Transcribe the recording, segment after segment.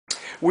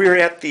We're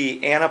at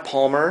the Anna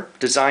Palmer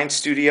Design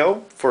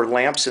Studio for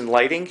lamps and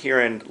lighting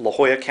here in La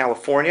Jolla,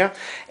 California.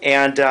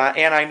 And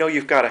Anna, I know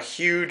you've got a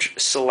huge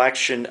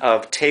selection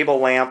of table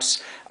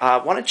lamps.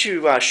 Why don't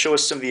you show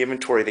us some of the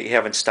inventory that you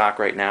have in stock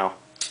right now?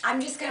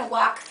 I'm just going to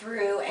walk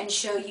through and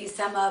show you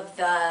some of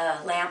the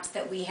lamps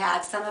that we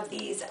have. Some of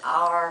these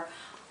are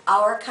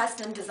our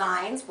custom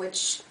designs,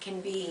 which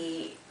can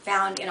be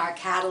found in our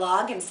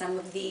catalog, and some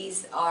of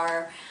these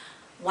are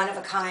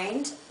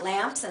one-of-a-kind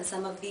lamps, and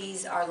some of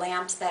these are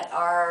lamps that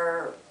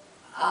are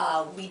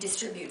we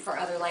distribute for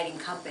other lighting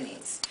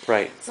companies.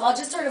 Right. So I'll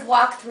just sort of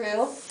walk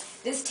through.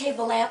 This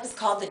table lamp is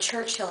called the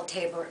Churchill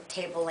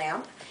table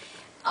lamp.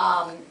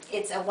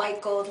 It's a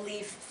white gold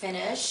leaf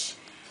finish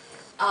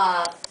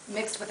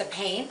mixed with a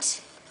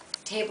paint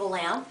table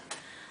lamp.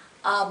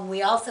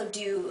 We also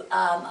do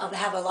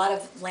have a lot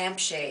of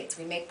lampshades.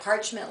 We make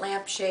parchment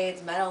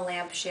lampshades, metal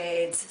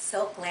lampshades,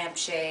 silk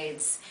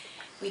lampshades.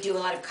 We do a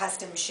lot of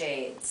custom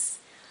shades.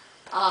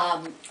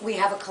 We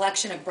have a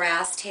collection of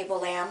brass table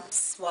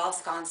lamps, wall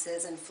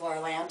sconces, and floor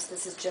lamps.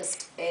 This is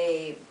just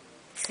a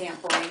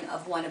sampling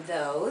of one of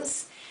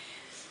those.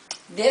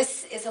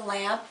 This is a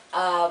lamp.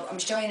 I'm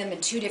showing them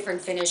in two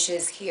different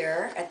finishes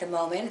here at the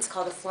moment. It's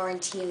called a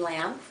Florentine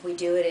lamp. We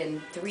do it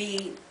in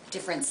 3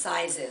 different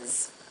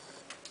sizes.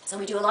 So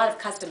we do a lot of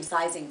custom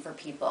sizing for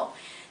people.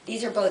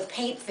 These are both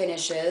paint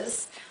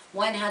finishes.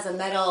 One has a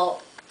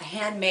metal,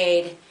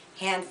 handmade,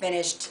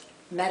 hand-finished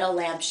metal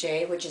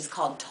lampshade, which is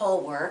called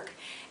toll work,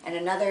 and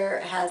another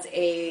has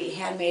a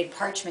handmade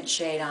parchment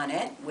shade on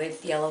it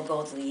with yellow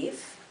gold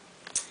leaf.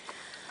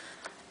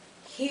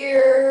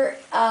 Here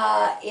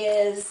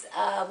is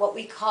what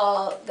we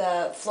call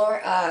the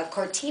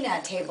Cortina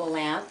table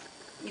lamp.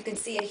 You can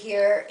see it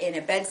here in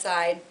a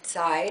bedside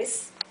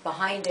size.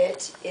 Behind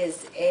it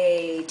is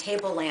a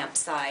table lamp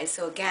size,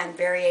 so again,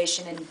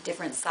 variation in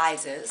different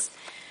sizes.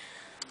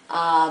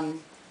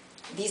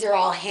 These are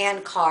all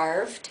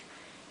hand-carved,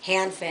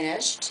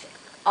 hand-finished.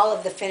 All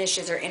of the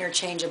finishes are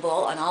interchangeable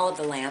on all of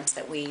the lamps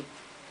that we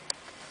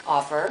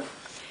offer.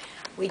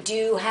 We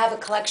do have a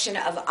collection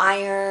of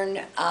iron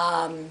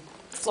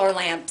floor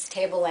lamps,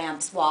 table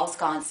lamps, wall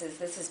sconces.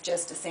 This is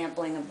just a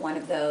sampling of one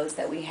of those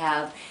that we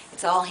have.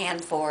 It's all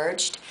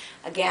hand-forged.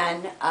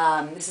 Again,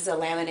 this is a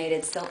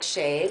laminated silk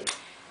shade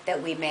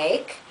that we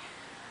make.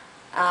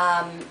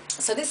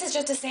 So this is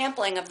just a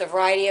sampling of the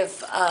variety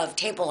of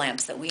table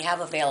lamps that we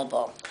have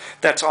available.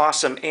 That's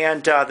awesome.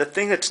 And the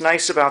thing that's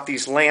nice about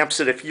these lamps,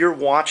 that if you're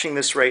watching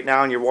this right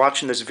now and you're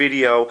watching this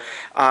video,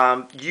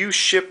 you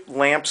ship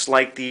lamps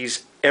like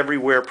these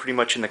everywhere pretty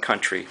much in the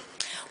country.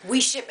 We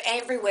ship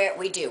everywhere.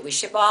 We do. We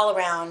ship all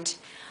around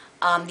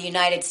the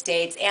United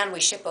States, and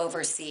we ship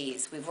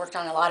overseas. We've worked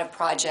on a lot of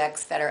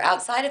projects that are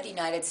outside of the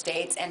United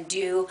States and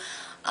do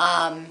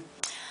a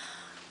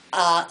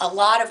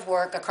lot of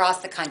work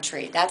across the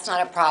country. That's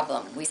not a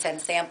problem. We send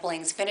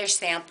samplings, finished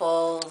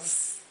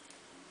samples,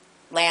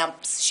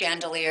 lamps,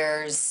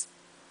 chandeliers,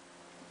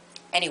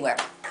 anywhere.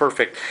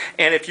 Perfect.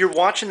 And if you're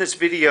watching this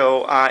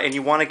video and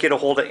you want to get a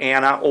hold of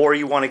Anna, or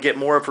you want to get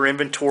more of her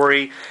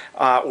inventory,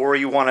 or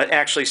you want to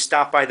actually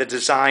stop by the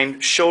design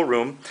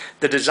showroom,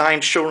 the design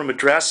showroom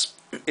address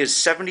is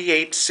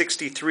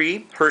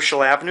 7863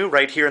 Herschel Avenue,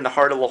 right here in the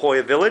heart of La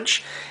Jolla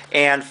Village.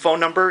 And phone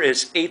number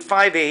is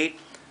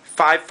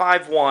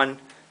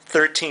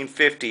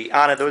 858-551-1350.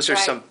 Anna, those are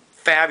some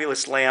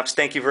fabulous lamps.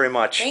 Thank you very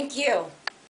much. Thank you.